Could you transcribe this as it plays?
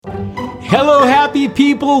Hello, happy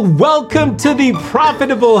people. Welcome to the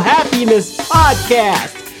Profitable Happiness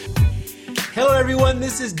Podcast. Hello, everyone.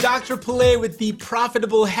 This is Dr. Pillay with the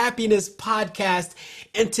Profitable Happiness Podcast.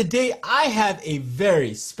 And today I have a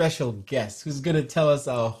very special guest who's going to tell us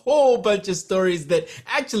a whole bunch of stories that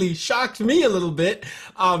actually shocked me a little bit.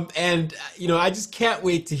 I just can't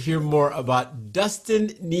wait to hear more about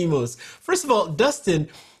Dustin Nemos. First of all, Dustin,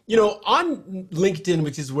 on LinkedIn,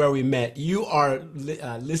 which is where we met, you are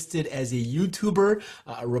listed as a YouTuber,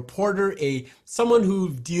 a reporter, someone who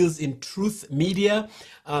deals in truth media,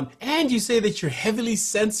 and you say that you're heavily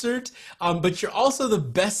censored, but you're also the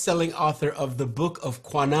best-selling author of the book of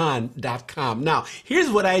Quanon.com. Now, here's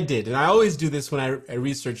what I did, and I always do this when I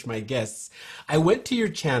research my guests. I went to your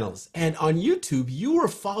channels, and on YouTube, you were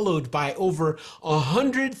followed by over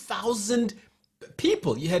 100,000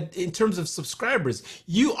 people. You had, in terms of subscribers,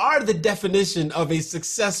 you are the definition of a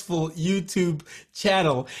successful YouTube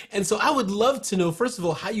channel. And so I would love to know, first of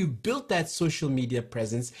all, how you built that social media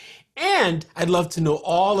presence. And I'd love to know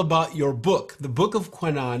all about your book, the Book of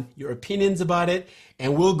Quanon, your opinions about it,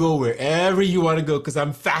 and we'll go wherever you want to go because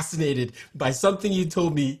I'm fascinated by something you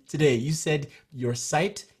told me today. You said your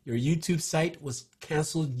YouTube site was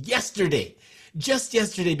canceled yesterday. Just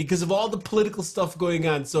yesterday because of all the political stuff going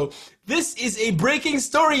on. So this is a breaking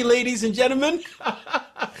story, ladies and gentlemen.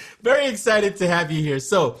 Very excited to have you here.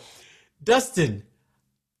 So Dustin,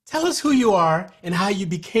 tell us who you are and how you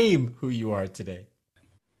became who you are today.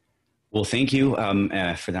 Well, thank you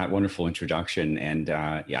for that wonderful introduction. And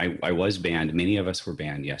I was banned. Many of us were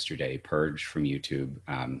banned yesterday, purged from YouTube.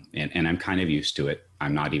 And I'm kind of used to it.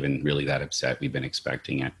 I'm not even really that upset. We've been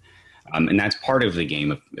expecting it. And that's part of the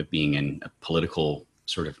game of being in a political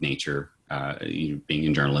sort of nature. Being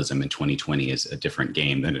in journalism in 2020 is a different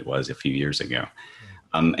game than it was a few years ago.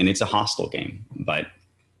 And it's a hostile game. But,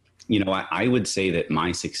 I would say that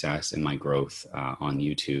my success and my growth on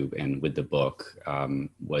YouTube and with the book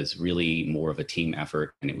was really more of a team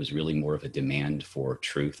effort. And it was really more of a demand for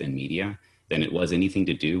truth in media than it was anything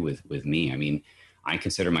to do with me. I mean, I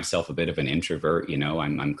consider myself a bit of an introvert.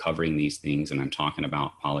 I'm covering these things and I'm talking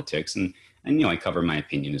about politics and I cover my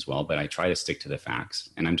opinion as well, but I try to stick to the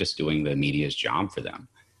facts and I'm just doing the media's job for them.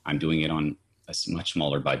 I'm doing it on a much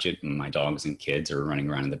smaller budget and my dogs and kids are running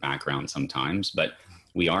around in the background sometimes, but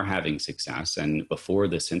we are having success. And before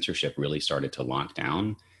the censorship really started to lock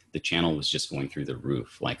down, the channel was just going through the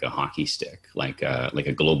roof like a hockey stick, like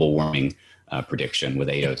a global warming prediction with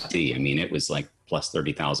AOC. I mean, it was like plus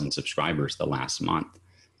 30,000 subscribers the last month.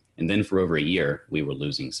 And then for over a year, we were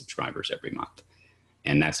losing subscribers every month.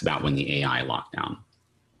 And that's about when the AI lockdown.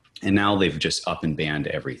 And now they've just up and banned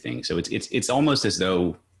everything. So it's almost as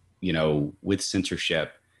though, with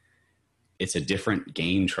censorship, it's a different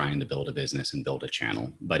game trying to build a business and build a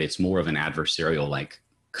channel, but it's more of an adversarial, like,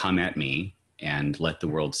 come at me and let the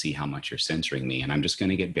world see how much you're censoring me. And I'm just going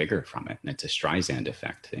to get bigger from it. And it's a Streisand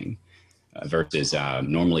effect thing. Versus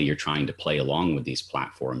normally you're trying to play along with these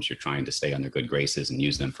platforms. You're trying to stay on their good graces and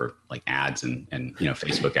use them for like ads and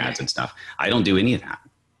Facebook ads and stuff. I don't do any of that.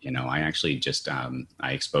 I actually just,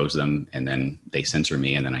 I expose them and then they censor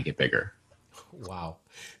me and then I get bigger. Wow.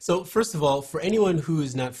 So first of all, for anyone who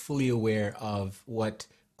is not fully aware of what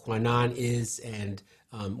Quanon is and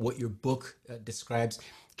what your book describes,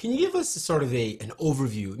 can you give us sort of an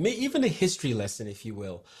overview, even a history lesson, if you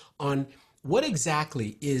will, on what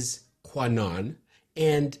exactly is Quanon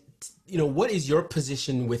and what is your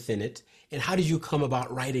position within it and how did you come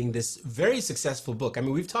about writing this very successful book? I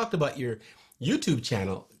mean, we've talked about your YouTube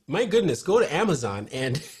channel. My goodness, go to Amazon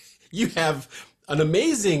and you have an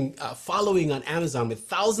amazing following on Amazon with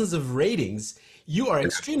thousands of ratings. You are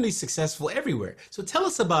extremely successful everywhere. So tell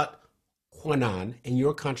us about Quanon and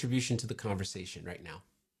your contribution to the conversation right now.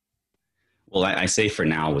 Well, I say for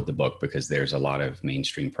now with the book because there's a lot of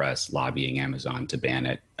mainstream press lobbying Amazon to ban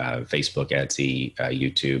it. Facebook, Etsy,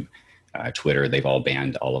 YouTube, Twitter, they've all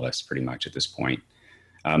banned all of us pretty much at this point.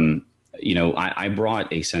 I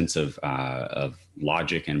brought a sense of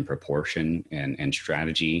logic and proportion and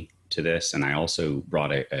strategy to this. And I also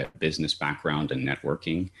brought a business background and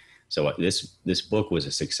networking. So this book was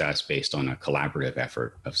a success based on a collaborative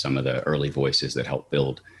effort of some of the early voices that helped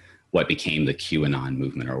build what became the QAnon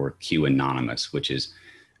movement or Q Anonymous, which is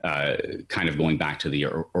kind of going back to the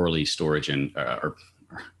early story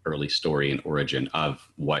and origin of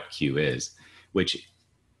what Q is, which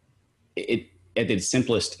at its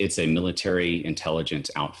simplest, it's a military intelligence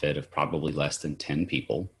outfit of probably less than 10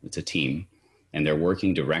 people. It's a team, and they're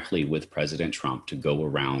working directly with President Trump to go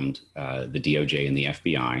around the DOJ and the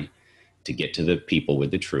FBI to get to the people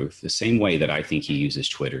with the truth, the same way that I think he uses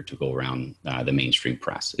Twitter to go around the mainstream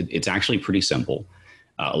press. It's actually pretty simple.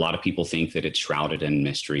 A lot of people think that it's shrouded in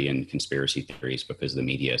mystery and conspiracy theories because the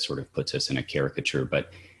media sort of puts us in a caricature.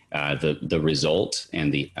 But the result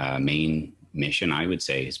and the main mission, I would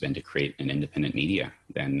say, has been to create an independent media.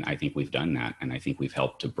 And I think we've done that. And I think we've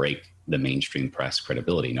helped to break the mainstream press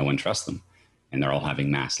credibility. No one trusts them. And they're all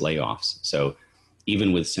having mass layoffs. So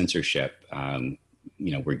even with censorship,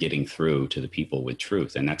 we're getting through to the people with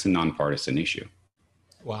truth. And that's a nonpartisan issue.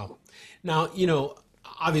 Wow. Now,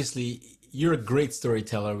 obviously, you're a great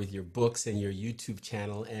storyteller with your books and your YouTube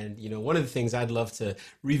channel. And, one of the things I'd love to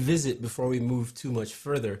revisit before we move too much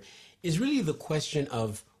further is really the question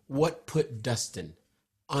of what put Dustin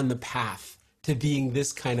on the path to being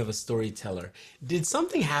this kind of a storyteller. Did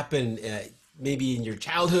something happen maybe in your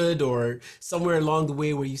childhood or somewhere along the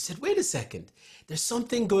way where you said, wait a second, there's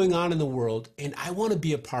something going on in the world and I want to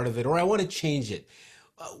be a part of it, or I want to change it?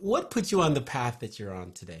 What put you on the path that you're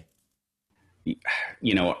on today?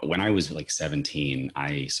 When I was like 17,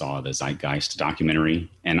 I saw the Zeitgeist documentary,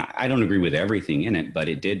 and I don't agree with everything in it, but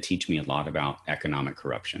it did teach me a lot about economic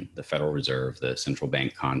corruption, the Federal Reserve, the central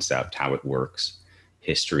bank concept, how it works,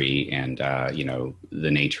 history, and,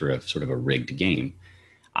 the nature of sort of a rigged game.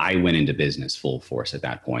 I went into business full force at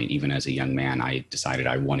that point. Even as a young man, I decided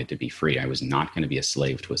I wanted to be free. I was not going to be a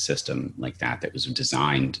slave to a system like that was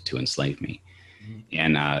designed to enslave me.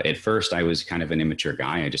 And at first, I was kind of an immature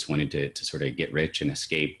guy. I just wanted to sort of get rich and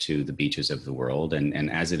escape to the beaches of the world. And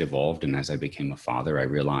as it evolved and as I became a father, I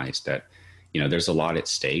realized that, there's a lot at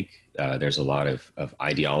stake. There's a lot of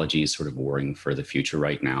ideologies sort of warring for the future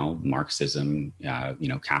right now, Marxism,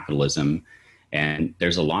 capitalism. And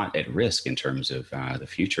there's a lot at risk in terms of the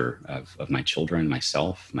future of my children,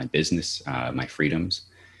 myself, my business, my freedoms.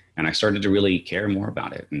 And I started to really care more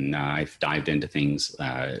about it. And I've dived into things,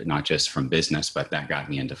 not just from business, but that got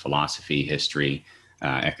me into philosophy, history,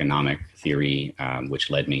 economic theory, which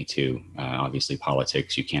led me to obviously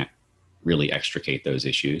politics. You can't really extricate those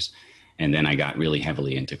issues. And then I got really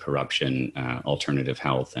heavily into corruption, alternative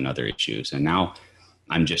health, and other issues. And now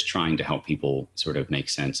I'm just trying to help people sort of make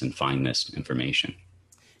sense and find this information.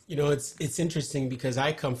 It's interesting because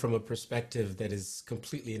I come from a perspective that is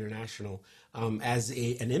completely international. As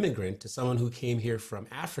an immigrant, to someone who came here from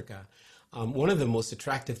Africa, one of the most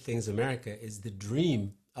attractive things in America is the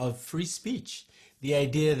dream of free speech. The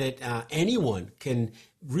idea that anyone can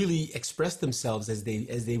really express themselves as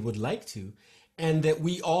they would like to, and that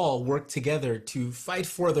we all work together to fight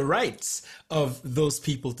for the rights of those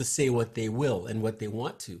people to say what they will and what they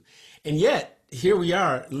want to. And yet, here we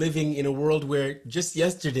are living in a world where just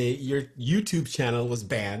yesterday your YouTube channel was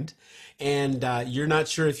banned, and you're not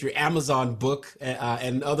sure if your Amazon book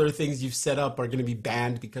and other things you've set up are going to be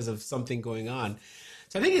banned because of something going on.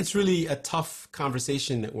 So I think it's really a tough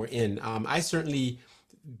conversation that we're in. I certainly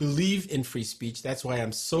believe in free speech. That's why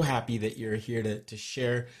I'm so happy that you're here to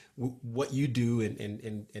share what you do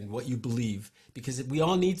and what you believe, because we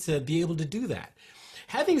all need to be able to do that.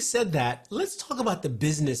 Having said that, let's talk about the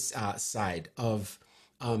business side of,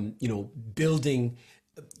 building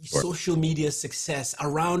social media success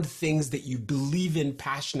around things that you believe in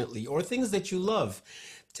passionately or things that you love.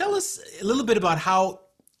 Tell us a little bit about how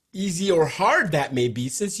easy or hard that may be,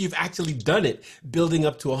 since you've actually done it, building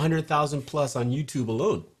up to 100,000 plus on YouTube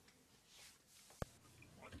alone.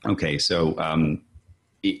 Okay, so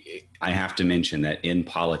I have to mention that in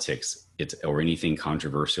politics, or anything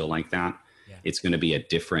controversial like that, it's going to be a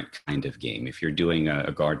different kind of game. If you're doing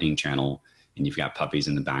a gardening channel and you've got puppies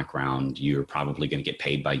in the background, you're probably going to get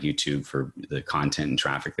paid by YouTube for the content and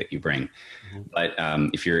traffic that you bring. Mm-hmm. But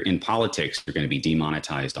if you're in politics, you're going to be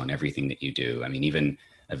demonetized on everything that you do. I mean, even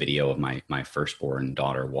a video of my firstborn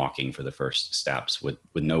daughter walking for the first steps with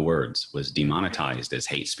no words was demonetized as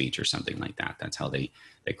hate speech or something like that. That's how they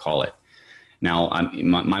call it. Now,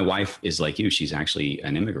 my wife is like you. She's actually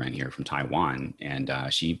an immigrant here from Taiwan, and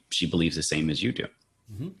she believes the same as you do.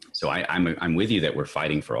 Mm-hmm. So I'm with you that we're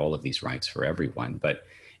fighting for all of these rights for everyone. But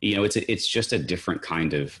it's just a different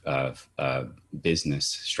kind of business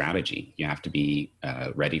strategy. You have to be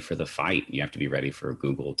ready for the fight. You have to be ready for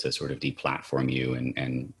Google to sort of deplatform you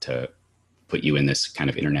and to put you in this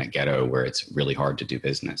kind of internet ghetto where it's really hard to do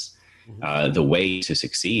business. The way to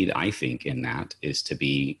succeed, I think, in that is to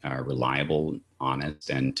be reliable, honest,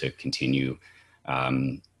 and to continue,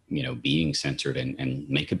 being censored and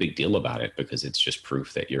make a big deal about it, because it's just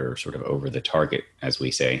proof that you're sort of over the target, as we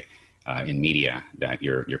say in media, that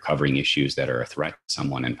you're covering issues that are a threat to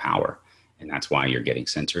someone in power. And that's why you're getting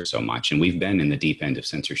censored so much. And we've been in the deep end of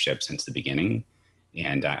censorship since the beginning.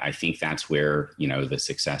 And I think that's where, the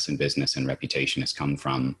success in business and reputation has come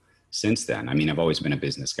from since then. I mean, I've always been a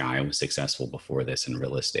business guy. I was successful before this in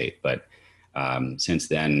real estate, but Since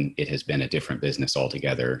then, it has been a different business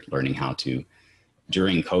altogether, learning how to,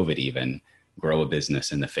 during COVID even, grow a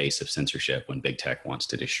business in the face of censorship when big tech wants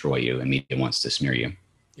to destroy you and media wants to smear you.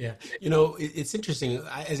 Yeah. It's interesting.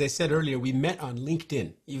 As I said earlier, we met on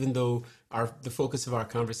LinkedIn, even though the focus of our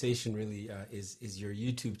conversation really is your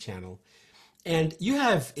YouTube channel. And you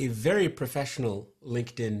have a very professional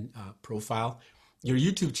LinkedIn profile. Your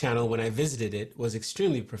YouTube channel, when I visited it, was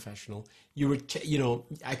extremely professional. You were,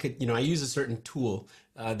 I use a certain tool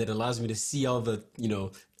that allows me to see all the,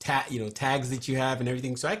 tags that you have and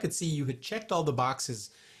everything. So I could see you had checked all the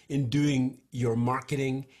boxes in doing your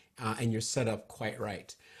marketing and your setup quite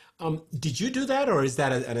right. Did you do that, or is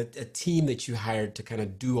that a team that you hired to kind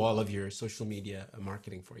of do all of your social media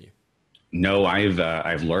marketing for you? No,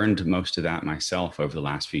 I've learned most of that myself over the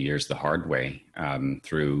last few years the hard way,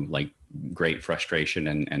 through like great frustration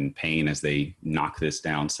and pain as they knock this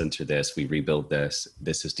down, censor this, we rebuild this.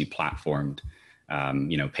 This is deplatformed.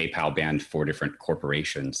 PayPal banned 4 different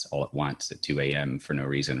corporations all at once at 2 a.m. for no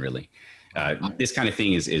reason, really. This kind of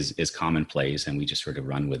thing is commonplace, and we just sort of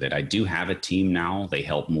run with it. I do have a team now. They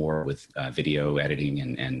help more with video editing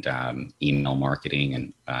and email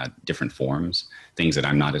marketing and different forms, things that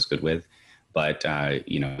I'm not as good with. But,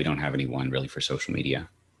 we don't have anyone really for social media.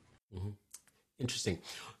 Mm-hmm. Interesting.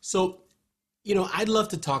 So, I'd love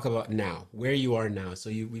to talk about now, where you are now. So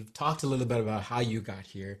we've talked a little bit about how you got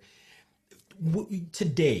here.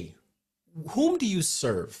 Today, whom do you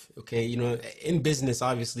serve? Okay, in business,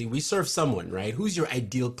 obviously, we serve someone, right? Who's your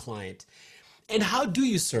ideal client? And how do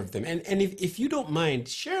you serve them? And if you don't mind,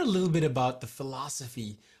 share a little bit about the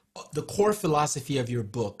philosophy, the core philosophy of your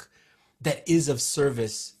book that is of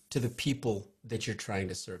service to the people that you're trying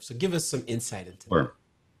to serve. So give us some insight into that.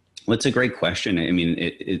 Well, it's a great question. I mean,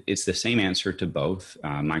 it's the same answer to both.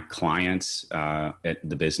 My clients at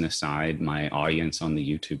the business side, my audience on the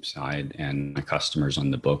YouTube side, and my customers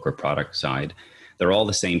on the book or product side, they're all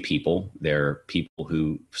the same people. They're people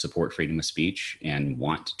who support freedom of speech and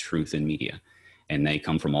want truth in media. And they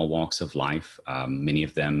come from all walks of life. Many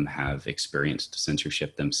of them have experienced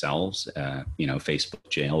censorship themselves, Facebook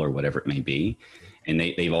jail or whatever it may be. And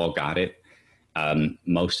they've all got it.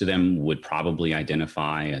 Most of them would probably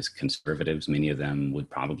identify as conservatives. Many of them would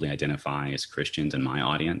probably identify as Christians in my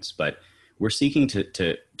audience, but we're seeking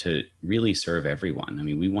to really serve everyone. I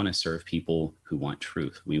mean, we want to serve people who want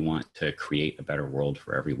truth. We want to create a better world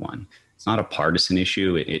for everyone. It's not a partisan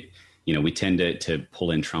issue. We tend to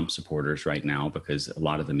pull in Trump supporters right now because a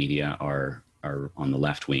lot of the media are on the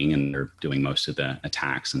left wing and they're doing most of the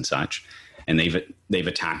attacks and such. And they've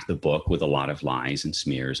attacked the book with a lot of lies and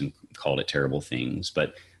smears and called it terrible things,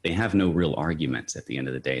 but they have no real arguments at the end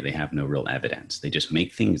of the day. They have no real evidence. They just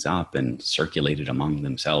make things up and circulate it among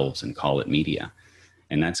themselves and call it media.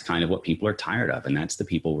 And that's kind of what people are tired of. And that's the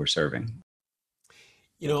people we're serving.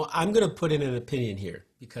 I'm going to put in an opinion here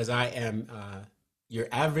because I am your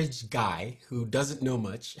average guy who doesn't know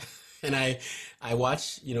much. And I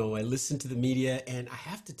watch, I listen to the media, and I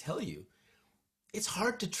have to tell you, it's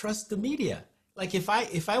hard to trust the media. Like if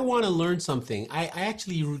I want to learn something, I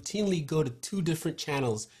actually routinely go to 2 different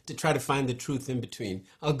channels to try to find the truth in between.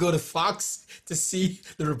 I'll go to Fox to see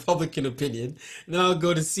the Republican opinion, and then I'll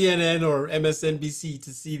go to CNN or MSNBC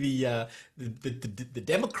to see the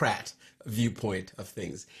Democrat viewpoint of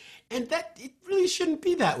things. And that it really shouldn't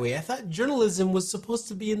be that way. I thought journalism was supposed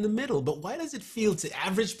to be in the middle, but why does it feel to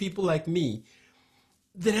average people like me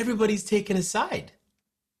that everybody's taken a side?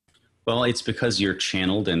 Well, it's because you're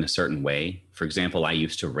channeled in a certain way. For example, I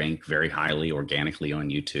used to rank very highly organically on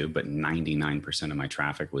YouTube, but 99% of my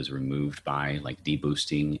traffic was removed by like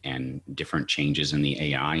deboosting and different changes in the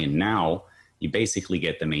AI. And now you basically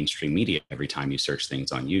get the mainstream media every time you search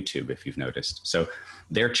things on YouTube, if you've noticed. So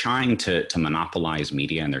they're trying to monopolize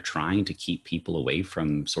media, and they're trying to keep people away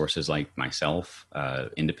from sources like myself,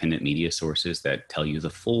 independent media sources that tell you the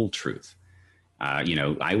full truth.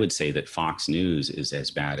 I would say that Fox News is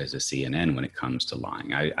as bad as a CNN when it comes to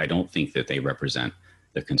lying. I don't think that they represent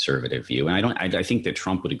the conservative view. And I think that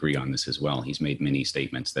Trump would agree on this as well. He's made many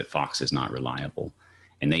statements that Fox is not reliable.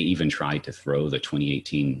 And they even tried to throw the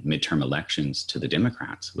 2018 midterm elections to the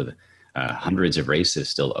Democrats with hundreds of races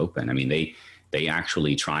still open. I mean, they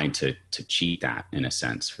actually tried to cheat that in a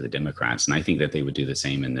sense for the Democrats. And I think that they would do the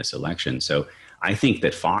same in this election. So I think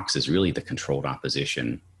that Fox is really the controlled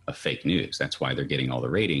opposition of fake news. That's why they're getting all the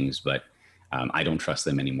ratings, but I don't trust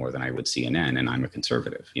them any more than I would CNN, and I'm a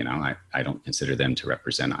conservative. I don't consider them to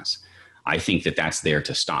represent us. I think that that's there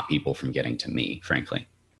to stop people from getting to me, frankly.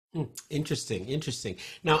 Interesting.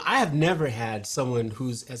 Now, I have never had someone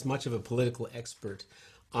who's as much of a political expert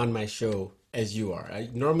on my show as you are.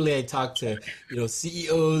 Normally I talk to,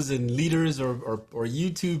 CEOs and leaders or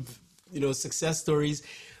YouTube, success stories.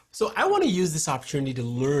 So I want to use this opportunity to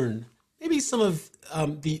learn maybe some of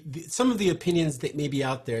some of the opinions that may be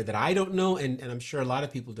out there that I don't know, and I'm sure a lot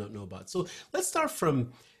of people don't know about. So let's start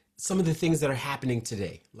from some of the things that are happening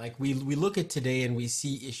today. Like we look at today and we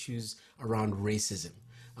see issues around racism.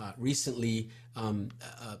 Recently,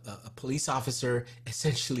 a police officer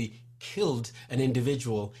essentially killed an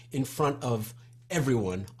individual in front of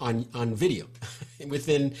everyone on video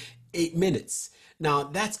within 8 minutes. Now,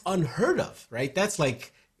 that's unheard of, right? That's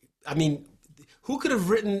like, I mean, who could have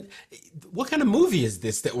written, what kind of movie is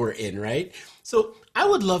this that we're in, right? So I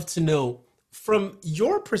would love to know from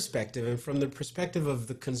your perspective and from the perspective of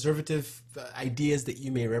the conservative ideas that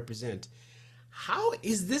you may represent, how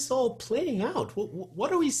is this all playing out?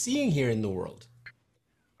 What are we seeing here in the world?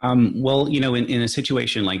 Well, in a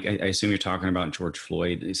situation like I assume you're talking about George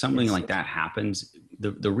Floyd, something like that happens.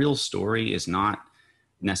 The real story is not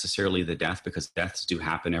necessarily the death, because deaths do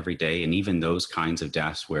happen every day. And even those kinds of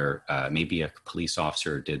deaths where maybe a police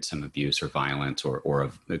officer did some abuse or violence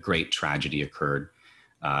or a great tragedy occurred.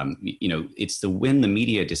 It's when the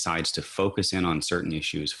media decides to focus in on certain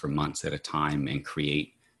issues for months at a time and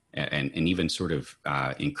create and even sort of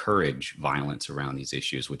encourage violence around these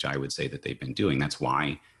issues, which I would say that they've been doing. That's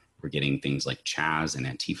why we're getting things like Chaz and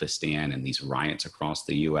Antifa-Stan and these riots across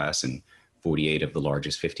the US and 48 of the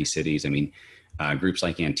largest 50 cities. I mean, groups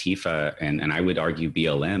like Antifa and I would argue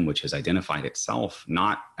BLM, which has identified itself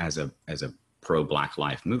not as a pro-Black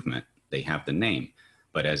life movement, they have the name,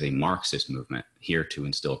 but as a Marxist movement here to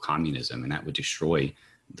instill communism, and that would destroy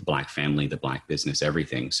the Black family, the Black business,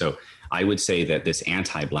 everything. So I would say that this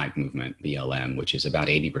anti-Black movement, BLM, which is about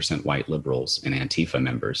 80% white liberals and Antifa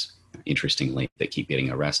members, interestingly, that keep getting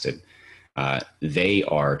arrested, they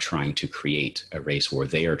are trying to create a race war.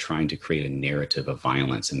 They are trying to create a narrative of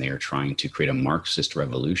violence, and they are trying to create a Marxist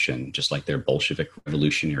revolution, just like they're Bolshevik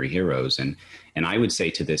revolutionary heroes. And I would say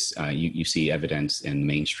to this, you see evidence in the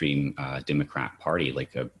mainstream Democrat Party,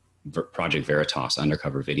 like Project Veritas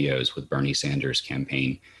undercover videos with Bernie Sanders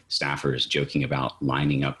campaign staffers joking about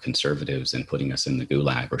lining up conservatives and putting us in the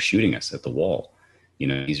gulag or shooting us at the wall.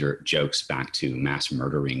 These are jokes back to mass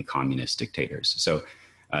murdering communist dictators. So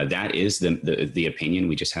that is the opinion.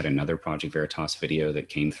 We just had another Project Veritas video that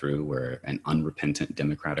came through where an unrepentant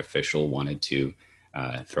Democrat official wanted to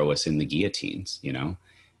throw us in the guillotines,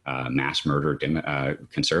 mass murder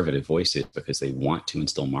conservative voices because they want to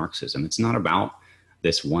instill Marxism. It's not about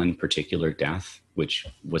this one particular death, which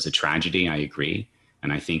was a tragedy, I agree.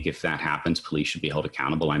 And I think if that happens, police should be held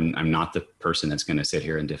accountable. I'm not the person that's going to sit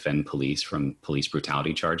here and defend police from police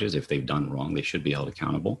brutality charges. If they've done wrong, they should be held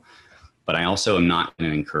accountable. But I also am not going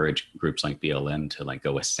to encourage groups like BLM to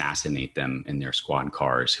go assassinate them in their squad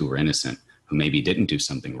cars who were innocent, who maybe didn't do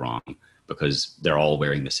something wrong because they're all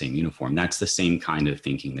wearing the same uniform. That's the same kind of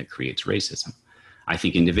thinking that creates racism. I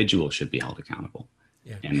think individuals should be held accountable.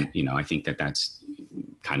 Yeah. And, I think that that's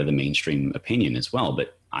kind of the mainstream opinion as well.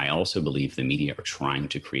 But I also believe the media are trying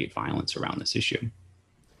to create violence around this issue.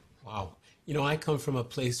 Wow. I come from a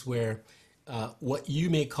place where what you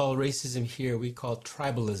may call racism here, we call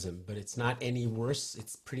tribalism, but it's not any worse.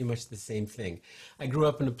 It's pretty much the same thing. I grew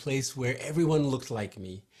up in a place where everyone looked like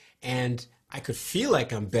me, and I could feel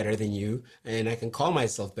like I'm better than you, and I can call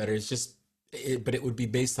myself better. But it would be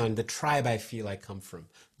based on the tribe I feel I come from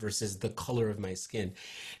versus the color of my skin.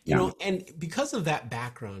 And because of that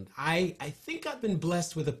background, I think I've been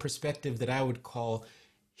blessed with a perspective that I would call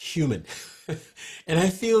human. And I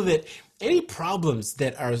feel that any problems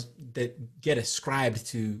that get ascribed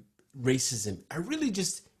to racism are really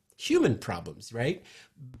just human problems, right?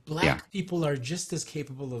 Black people are just as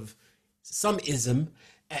capable of some ism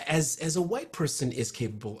as a white person is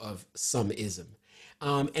capable of some ism.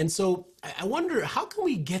 And so I wonder, how can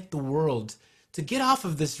we get the world to get off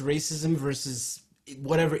of this racism versus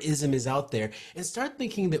whatever ism is out there and start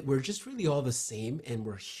thinking that we're just really all the same and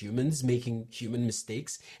we're humans making human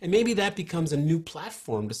mistakes? And maybe that becomes a new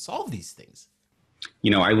platform to solve these things.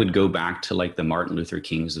 I would go back to like the Martin Luther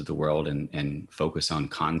Kings of the world and focus on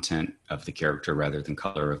content of the character rather than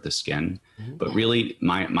color of the skin. Mm-hmm. But really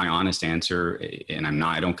my honest answer, and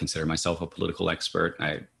I don't consider myself a political expert.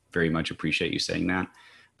 I very much appreciate you saying that.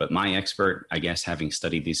 But my expert, I guess, having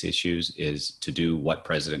studied these issues, is to do what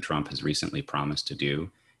President Trump has recently promised to do,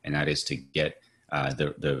 and that is to get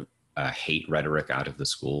the hate rhetoric out of the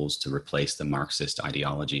schools, to replace the Marxist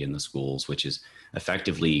ideology in the schools, which is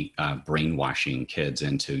effectively brainwashing kids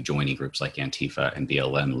into joining groups like Antifa and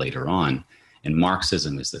BLM later on. And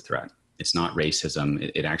Marxism is the threat. It's not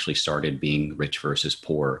racism. It actually started being rich versus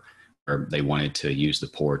poor where they wanted to use the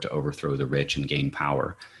poor to overthrow the rich and gain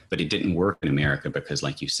power. But it didn't work in America because,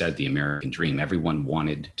 like you said, the American dream, everyone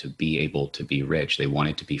wanted to be able to be rich. They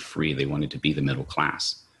wanted to be free. They wanted to be the middle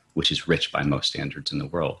class, which is rich by most standards in the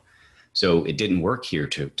world. So it didn't work here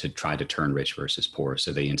to try to turn rich versus poor.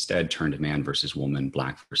 So they instead turned man versus woman,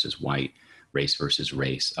 black versus white, race versus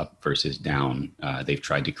race, up versus down. They've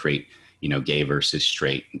tried to create, gay versus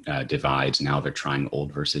straight divides. Now they're trying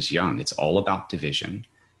old versus young. It's all about division.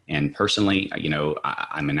 And personally,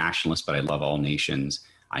 I'm a nationalist, but I love all nations.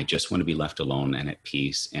 I just want to be left alone and at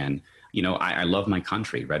peace. And, I love my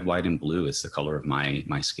country. Red, white, and blue is the color of my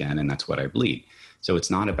skin, and that's what I bleed. So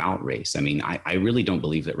it's not about race. I mean, I really don't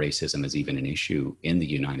believe that racism is even an issue in the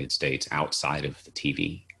United States outside of the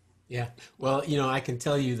TV. Yeah. Well, I can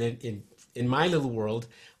tell you that in my little world,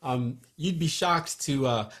 you'd be shocked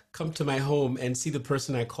to come to my home and see the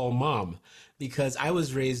person I call mom, because I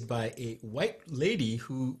was raised by a white lady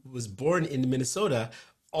who was born in Minnesota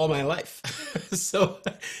all my life. So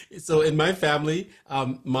in my family,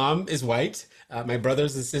 mom is white. My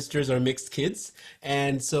brothers and sisters are mixed kids.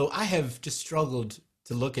 And so I have just struggled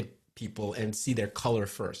to look at people and see their color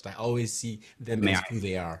first. I always see them as who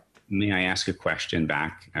they are. May I ask a question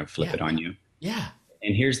back? I flip it on you. Yeah.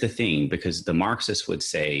 And here's the thing, because the Marxists would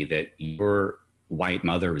say that your white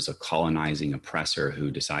mother was a colonizing oppressor who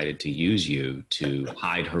decided to use you to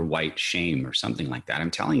hide her white shame or something like that.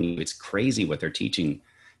 I'm telling you, it's crazy what they're teaching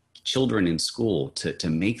children in school to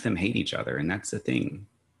make them hate each other. And that's the thing.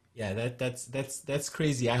 Yeah, that's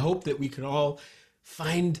crazy. I hope that we can all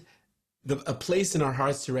find a place in our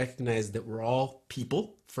hearts to recognize that we're all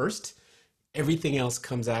people first. Everything else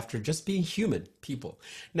comes after, just being human people.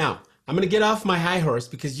 Now, I'm going to get off my high horse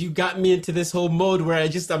because you got me into this whole mode where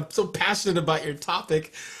I'm so passionate about your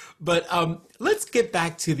topic. But let's get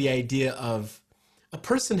back to the idea of a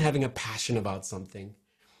person having a passion about something,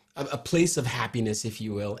 a place of happiness, if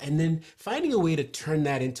you will, and then finding a way to turn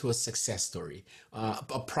that into a success story,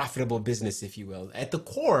 a profitable business, if you will. At the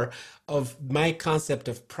core of my concept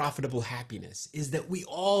of profitable happiness is that we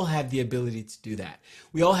all have the ability to do that.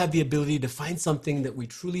 We all have the ability to find something that we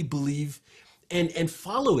truly believe and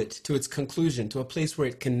follow it to its conclusion, to a place where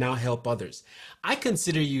it can now help others. I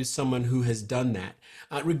consider you someone who has done that,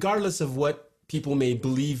 regardless of what people may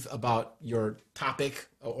believe about your topic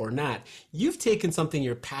or not. You've taken something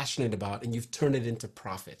you're passionate about and you've turned it into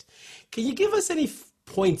profit. Can you give us any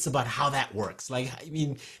points about how that works? Like, I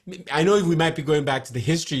mean, I know we might be going back to the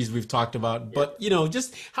histories we've talked about, but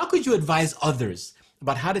just how could you advise others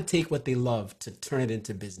about how to take what they love to turn it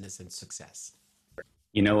into business and success?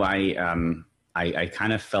 I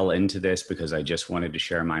kind of fell into this because I just wanted to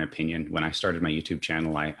share my opinion. When I started my YouTube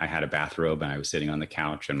channel, I had a bathrobe and I was sitting on the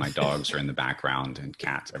couch and my dogs are in the background and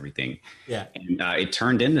cats, everything. Yeah. And it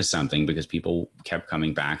turned into something because people kept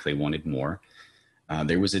coming back. They wanted more.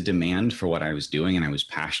 There was a demand for what I was doing and I was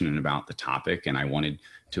passionate about the topic and I wanted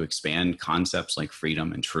to expand concepts like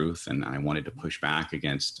freedom and truth. And I wanted to push back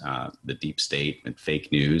against the deep state and fake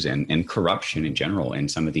news and corruption in general. And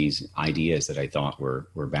some of these ideas that I thought were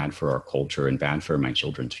bad for our culture and bad for my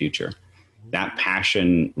children's future. That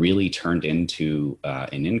passion really turned into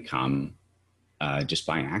an income just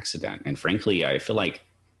by accident. And frankly, I feel like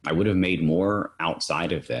I would have made more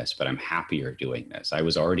outside of this, but I'm happier doing this. I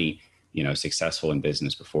was already successful in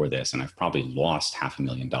business before this. And I've probably lost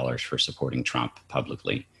 $500,000 for supporting Trump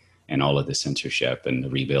publicly and all of the censorship and the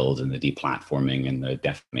rebuild and the deplatforming and the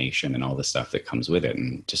defamation and all the stuff that comes with it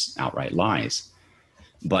and just outright lies.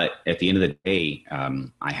 But at the end of the day,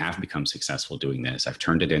 I have become successful doing this. I've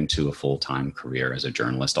turned it into a full-time career as a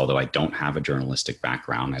journalist, although I don't have a journalistic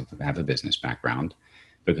background. I have a business background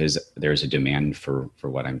because there's a demand for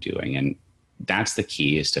what I'm doing. And that's the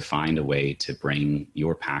key, is to find a way to bring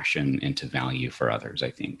your passion into value for others.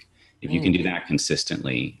 I think if you can do that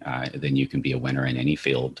consistently, then you can be a winner in any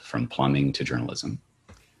field from plumbing to journalism.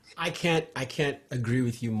 I can't agree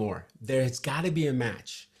with you more. There's got to be a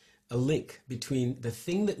match, a link between the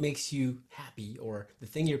thing that makes you happy or the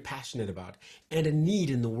thing you're passionate about and a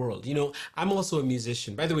need in the world. I'm also a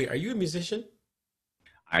musician. By the way, are you a musician?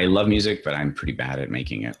 I love music, but I'm pretty bad at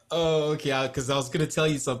making it. Oh, okay. Because I was going to tell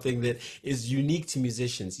you something that is unique to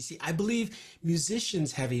musicians. You see, I believe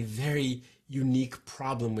musicians have a very unique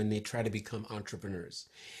problem when they try to become entrepreneurs.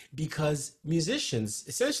 Because musicians,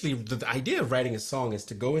 essentially, the idea of writing a song is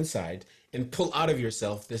to go inside and pull out of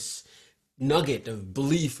yourself this nugget of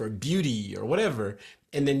belief or beauty or whatever,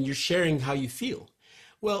 and then you're sharing how you feel.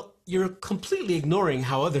 Well, you're completely ignoring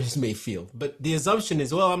how others may feel. But the assumption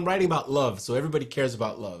is, well, I'm writing about love, so everybody cares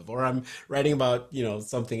about love. Or I'm writing about,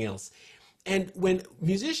 something else. And when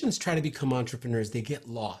musicians try to become entrepreneurs, they get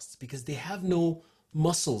lost because they have no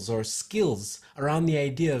muscles or skills around the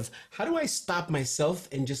idea of how do I stop myself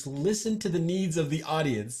and just listen to the needs of the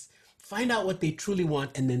audience, find out what they truly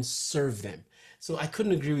want, and then serve them. So I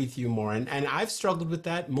couldn't agree with you more. And I've struggled with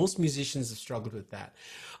that. Most musicians have struggled with that.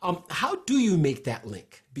 How do you make that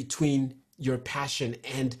link between your passion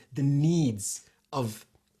and the needs of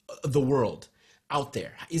the world out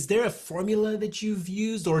there? Is there a formula that you've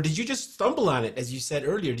used, or did you just stumble on it? As you said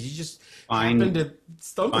earlier, did you just happen to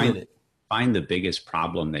stumble on it? Find the biggest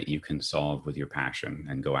problem that you can solve with your passion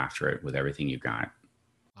and go after it with everything you got.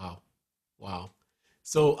 Wow.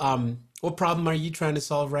 So, what problem are you trying to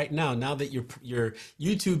solve right now? Now that your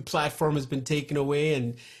YouTube platform has been taken away,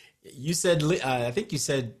 and you said, I think you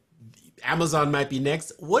said Amazon might be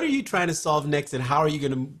next. What are you trying to solve next, and how are you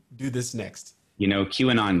going to do this next? You know,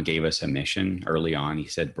 QAnon gave us a mission early on. He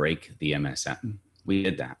said, break the MSM. We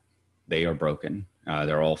did that. They are broken.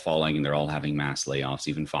 They're all falling, and they're all having mass layoffs.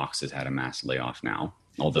 Even Fox has had a mass layoff now.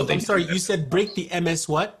 Although I'm sorry, you said break the MS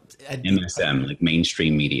what? MSM, like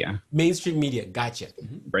mainstream media. Mainstream media, gotcha.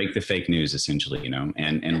 Mm-hmm. Break the fake news, essentially, you know,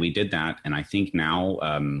 and we did that. And I think now,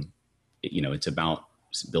 you know, it's about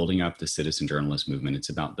building up the citizen journalist movement. It's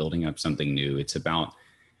about building up something new. It's about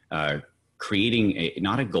creating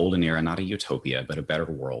not a golden era, not a utopia, but a better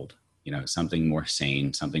world. You know, something more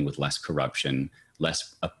sane, something with less corruption,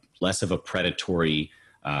 less of a predatory,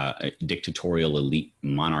 dictatorial elite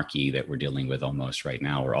monarchy that we're dealing with almost right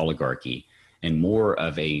now, or oligarchy, and more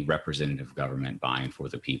of a representative government by and for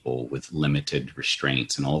the people with limited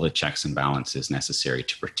restraints and all the checks and balances necessary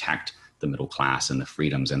to protect the middle class and the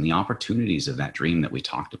freedoms and the opportunities of that dream that we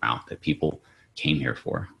talked about, that people came here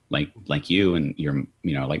for, like you and your,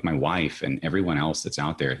 you know, like my wife and everyone else that's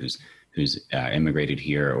out there who's immigrated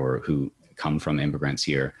here or who come from immigrants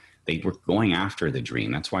here. They were going after the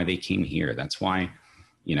dream. That's why they came here. That's why,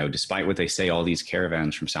 you know, despite what they say, all these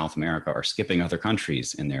caravans from South America are skipping other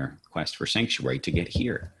countries in their quest for sanctuary to get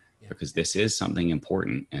here, because this is something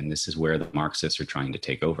important, and this is where the Marxists are trying to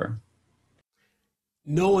take over.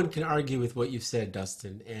 No one can argue with what you've said,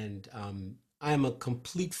 Dustin, and I am a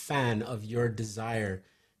complete fan of your desire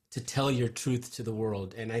to tell your truth to the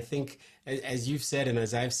world. And I think, as you've said, and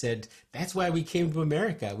as I've said, that's why we came to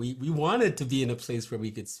America. We wanted to be in a place where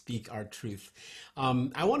we could speak our truth.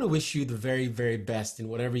 I want to wish you the very, very best in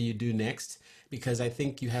whatever you do next, because I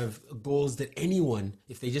think you have goals that anyone,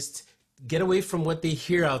 if they just get away from what they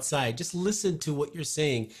hear outside, just listen to what you're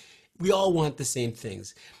saying. We all want the same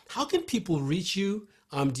things. How can people reach you?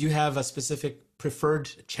 Do you have a specific preferred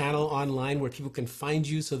channel online where people can find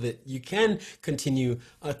you so that you can continue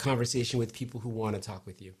a conversation with people who want to talk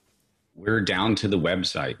with you? We're down to the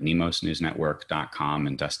website, nemosnewsnetwork.com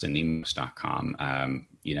and dustinemos.com.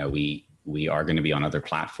 You know, we are going to be on other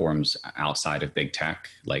platforms outside of big tech,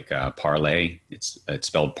 like Parlay. It's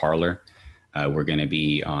spelled Parler. We're going to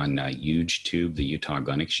be on UgeTube, the Utah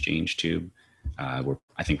Gun Exchange Tube. I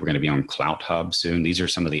think we're going to be on Clout Hub soon. These are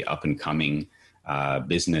some of the up and coming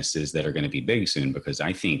businesses that are going to be big soon, because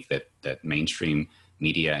I think that mainstream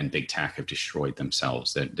media and big tech have destroyed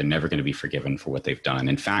themselves. That they're never going to be forgiven for what they've done.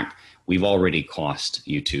 In fact, we've already cost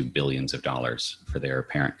YouTube billions of dollars for their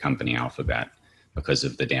parent company, Alphabet, because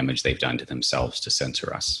of the damage they've done to themselves to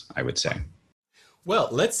censor us, I would say. Well,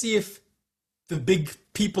 let's see if the big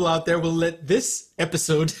people out there will let this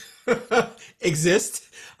episode exist.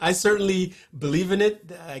 I certainly believe in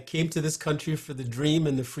it. I came to this country for the dream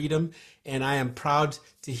and the freedom, and I am proud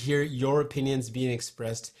to hear your opinions being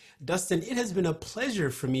expressed. Dustin, it has been a pleasure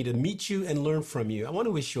for me to meet you and learn from you. I want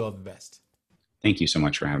to wish you all the best. Thank you so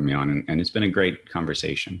much for having me on, and it's been a great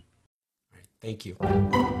conversation. All right, thank you.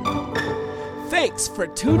 Thanks for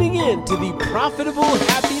tuning in to the Profitable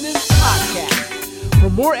Happiness Podcast. For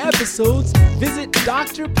more episodes, visit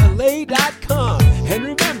drpele.com. And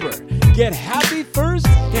remember, get happy first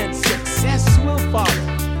and success will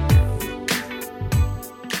follow.